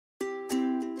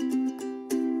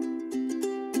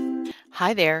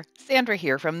Hi there, Sandra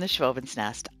here from the Schwowin's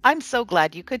Nest. I'm so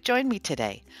glad you could join me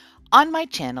today. On my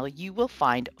channel, you will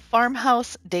find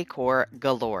farmhouse decor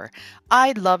galore.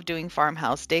 I love doing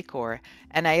farmhouse decor,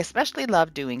 and I especially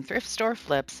love doing thrift store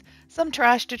flips, some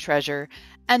trash to treasure,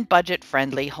 and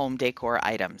budget-friendly home decor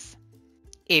items.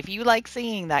 If you like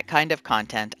seeing that kind of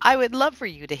content, I would love for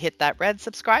you to hit that red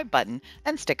subscribe button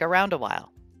and stick around a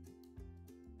while.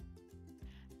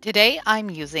 Today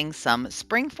I'm using some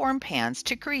springform pans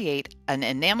to create an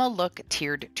enamel look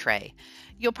tiered tray.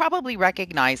 You'll probably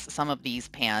recognize some of these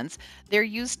pans. They're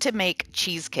used to make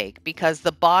cheesecake because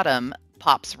the bottom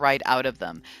pops right out of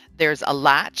them. There's a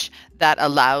latch that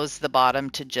allows the bottom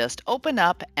to just open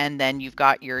up, and then you've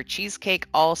got your cheesecake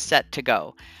all set to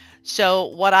go. So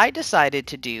what I decided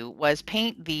to do was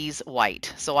paint these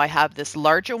white. So I have this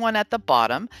larger one at the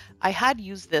bottom. I had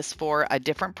used this for a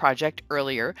different project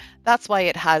earlier. That's why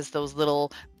it has those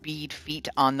little bead feet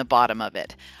on the bottom of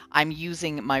it. I'm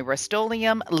using my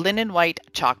Rust-Oleum linen white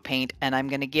chalk paint, and I'm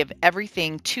going to give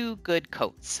everything 2 good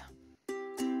coats.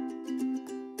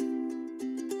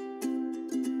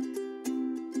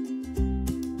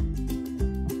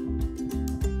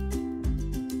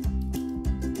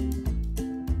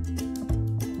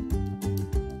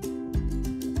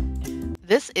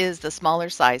 This is the smaller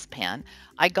size pan.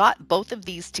 I got both of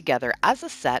these together as a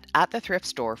set at the thrift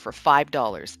store for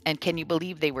 $5, and can you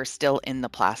believe they were still in the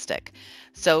plastic?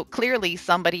 So clearly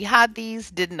somebody had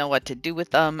these, didn't know what to do with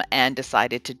them, and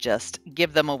decided to just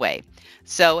give them away.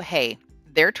 So hey,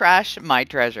 their trash, my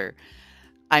treasure.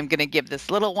 I'm going to give this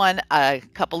little one a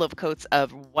couple of coats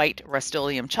of white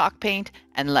Rust-Oleum chalk paint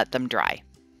and let them dry.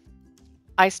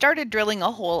 I started drilling a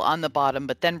hole on the bottom,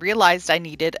 but then realized I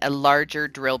needed a larger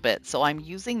drill bit. So I'm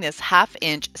using this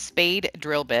 1/2-inch spade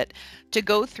drill bit to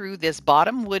go through this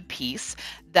bottom wood piece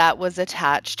that was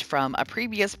attached from a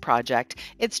previous project.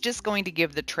 It's just going to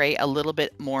give the tray a little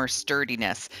bit more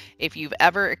sturdiness. If you've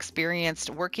ever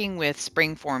experienced working with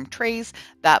springform trays,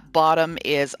 that bottom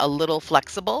is a little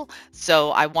flexible.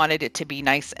 So I wanted it to be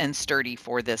nice and sturdy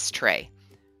for this tray.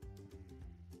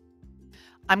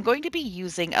 I'm going to be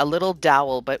using a little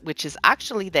dowel, but which is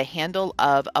actually the handle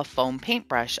of a foam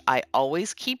paintbrush. I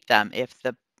always keep them. If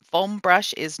the foam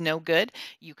brush is no good,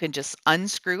 you can just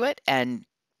unscrew it and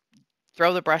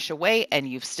throw the brush away, and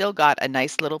you've still got a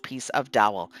nice little piece of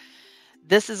dowel.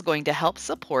 This is going to help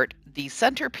support the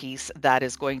centerpiece that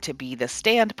is going to be the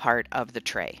stand part of the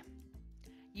tray.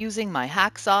 Using my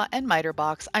hacksaw and miter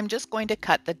box, I'm just going to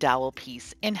cut the dowel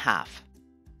piece in half.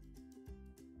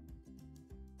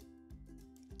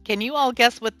 Can you all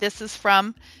guess what this is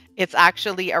from? It's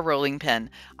actually a rolling pin.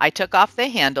 I took off the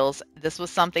handles. This was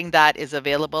something that is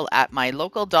available at my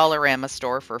local Dollarama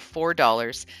store for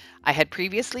 $4. I had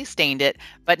previously stained it,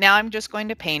 but now I'm just going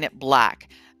to paint it black.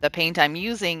 The paint I'm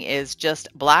using is just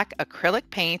black acrylic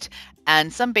paint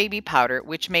and some baby powder,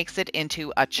 which makes it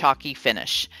into a chalky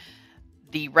finish.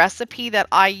 The recipe that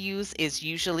I use is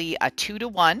usually a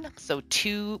 2-to-1, so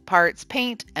 2 parts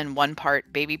paint and 1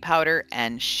 part baby powder,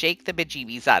 and shake the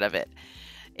bejeebies out of it.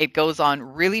 It goes on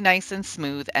really nice and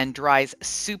smooth and dries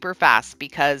super fast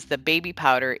because the baby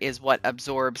powder is what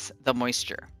absorbs the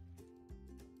moisture.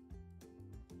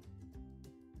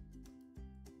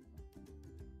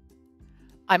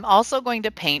 I'm also going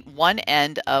to paint one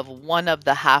end of one of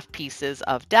the half pieces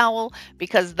of dowel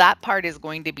because that part is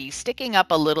going to be sticking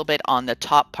up a little bit on the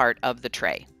top part of the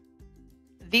tray.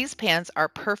 These pans are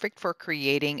perfect for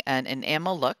creating an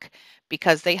enamel look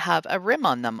because they have a rim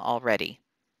on them already.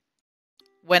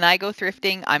 When I go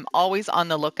thrifting, I'm always on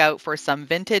the lookout for some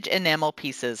vintage enamel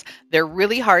pieces. They're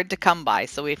really hard to come by,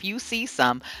 so if you see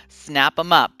some, snap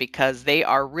them up because they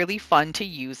are really fun to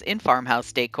use in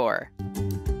farmhouse decor.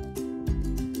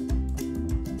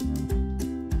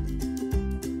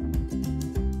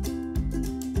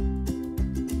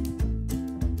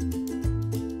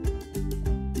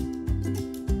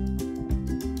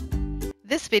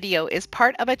 This video is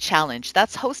part of a challenge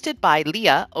that's hosted by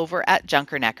Leah over at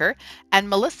Junkernecker and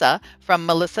Melissa from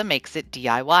Melissa Makes It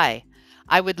DIY.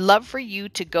 I would love for you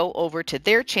to go over to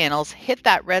their channels, hit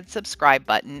that red subscribe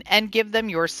button, and give them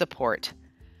your support.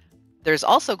 There's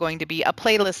also going to be a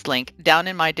playlist link down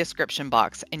in my description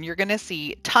box, and you're going to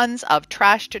see tons of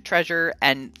trash to treasure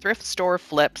and thrift store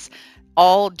flips,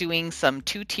 all doing some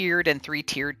 2-tiered and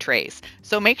 3-tiered trays.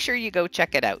 So make sure you go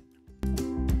check it out.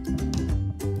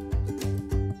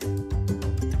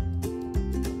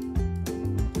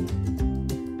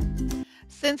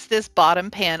 Since this bottom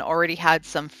pan already had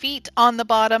some feet on the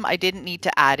bottom, I didn't need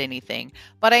to add anything,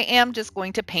 but I am just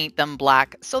going to paint them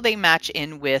black so they match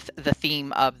in with the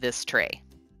theme of this tray.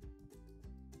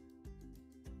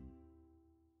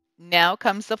 Now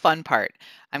comes the fun part.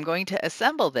 I'm going to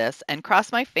assemble this and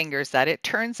cross my fingers that it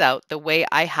turns out the way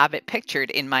I have it pictured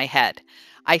in my head.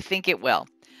 I think it will.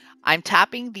 I'm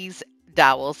tapping these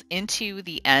dowels into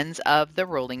the ends of the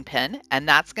rolling pin, and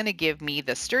that's going to give me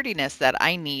the sturdiness that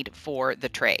I need for the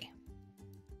tray.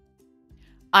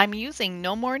 I'm using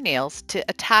no more nails to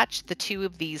attach the two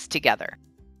of these together.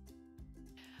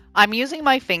 I'm using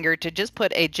my finger to just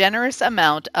put a generous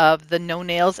amount of the no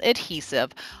nails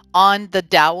adhesive on the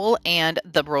dowel and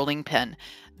the rolling pin.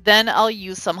 Then I'll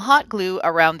use some hot glue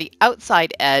around the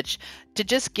outside edge to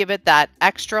just give it that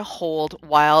extra hold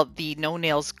while the no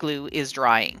nails glue is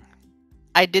drying.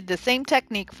 I did the same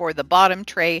technique for the bottom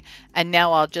tray, and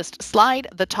now I'll just slide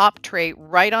the top tray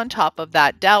right on top of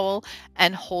that dowel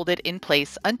and hold it in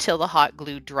place until the hot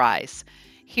glue dries.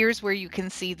 Here's where you can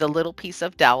see the little piece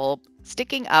of dowel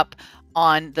sticking up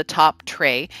on the top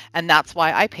tray, and that's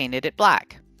why I painted it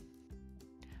black.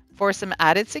 For some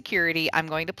added security, I'm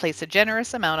going to place a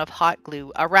generous amount of hot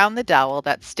glue around the dowel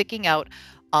that's sticking out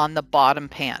on the bottom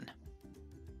pan.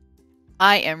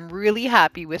 I am really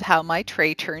happy with how my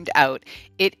tray turned out.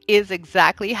 It is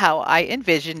exactly how I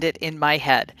envisioned it in my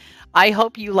head. I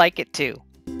hope you like it too.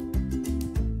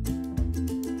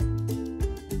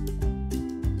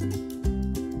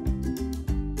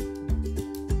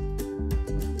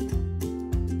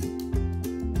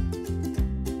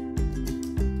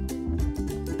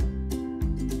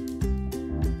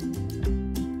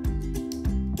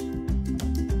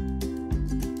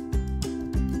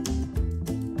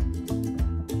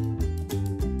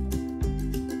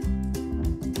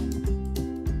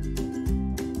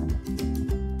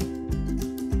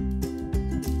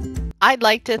 I'd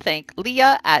like to thank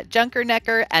Leah at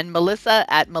Junkernecker and Melissa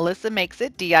at Melissa Makes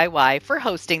It DIY for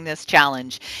hosting this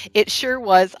challenge. It sure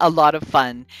was a lot of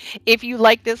fun. If you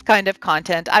like this kind of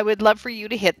content, I would love for you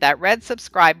to hit that red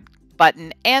subscribe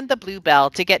button and the blue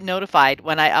bell to get notified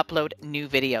when I upload new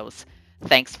videos.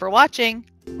 Thanks for watching.